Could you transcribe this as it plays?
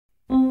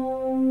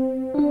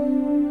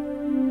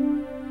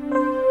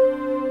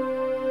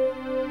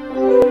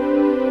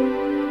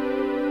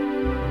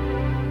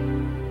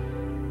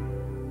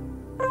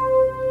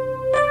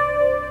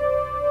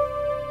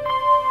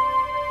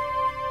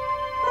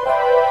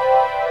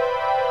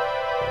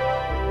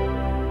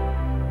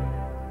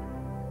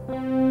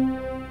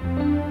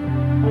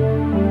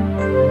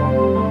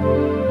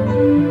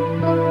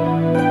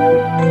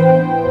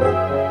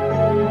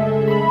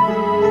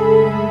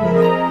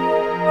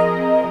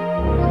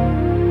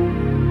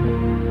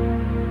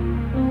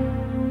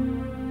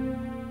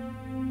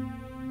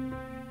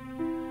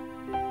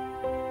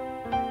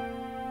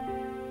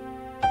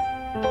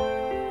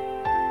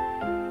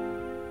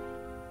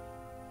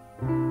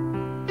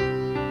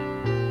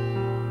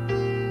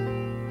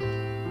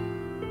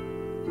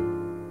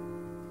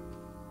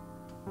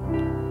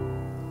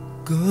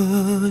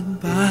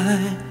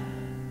Goodbye,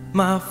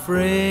 my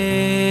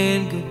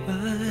friend,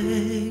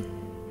 goodbye.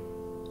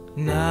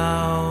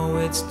 Now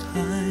it's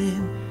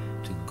time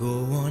to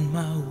go on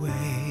my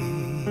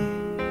way.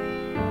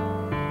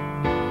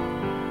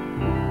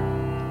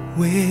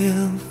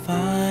 We'll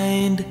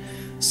find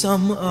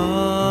some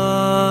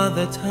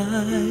other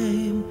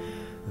time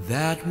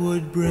that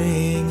would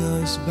bring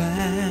us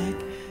back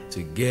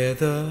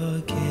together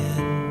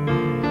again.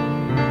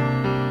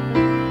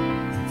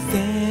 And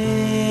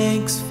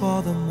thanks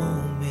for the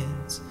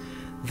moments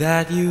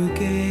that you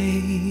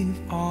gave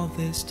all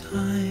this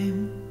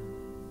time.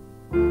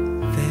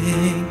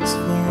 Thanks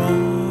for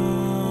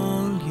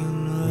all your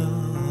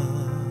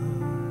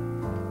love.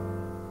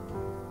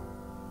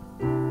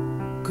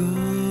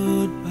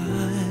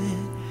 Goodbye,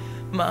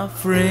 my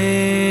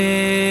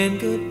friend,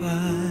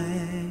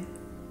 goodbye.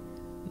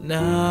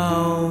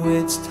 Now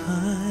it's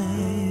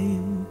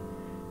time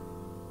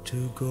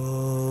to go.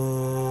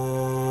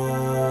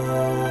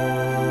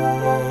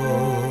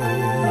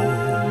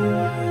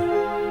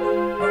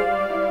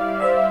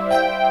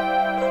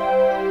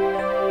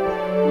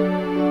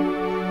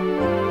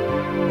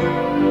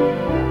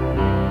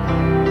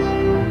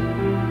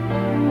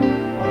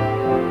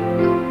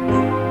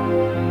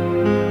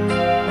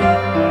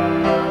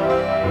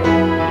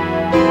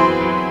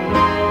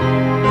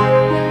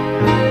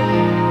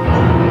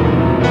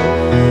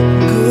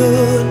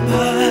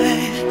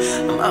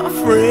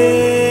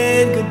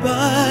 Friend,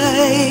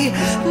 goodbye.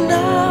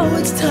 Now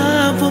it's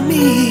time for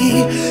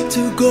me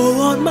to go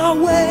on my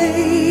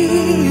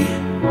way.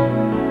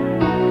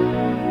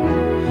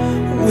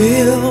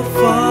 We'll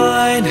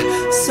find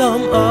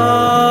some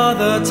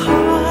other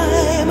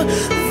time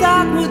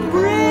that would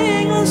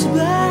bring us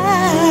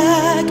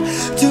back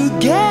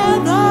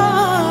together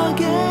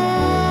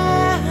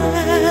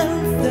again.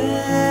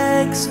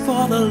 Thanks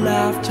for the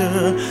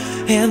laughter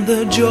and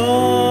the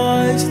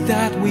joys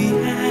that we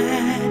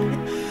had,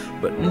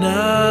 but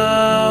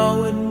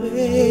now it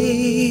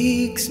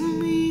makes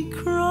me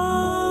cry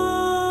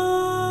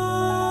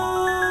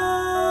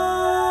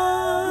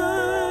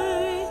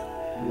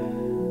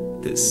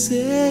to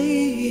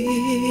say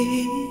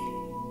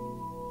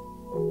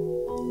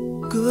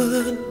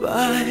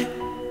goodbye,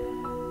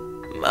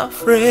 my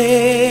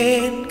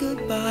friend,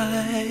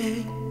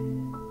 goodbye.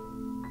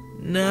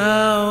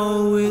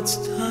 Now it's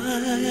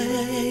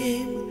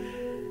time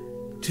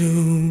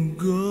to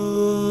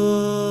go.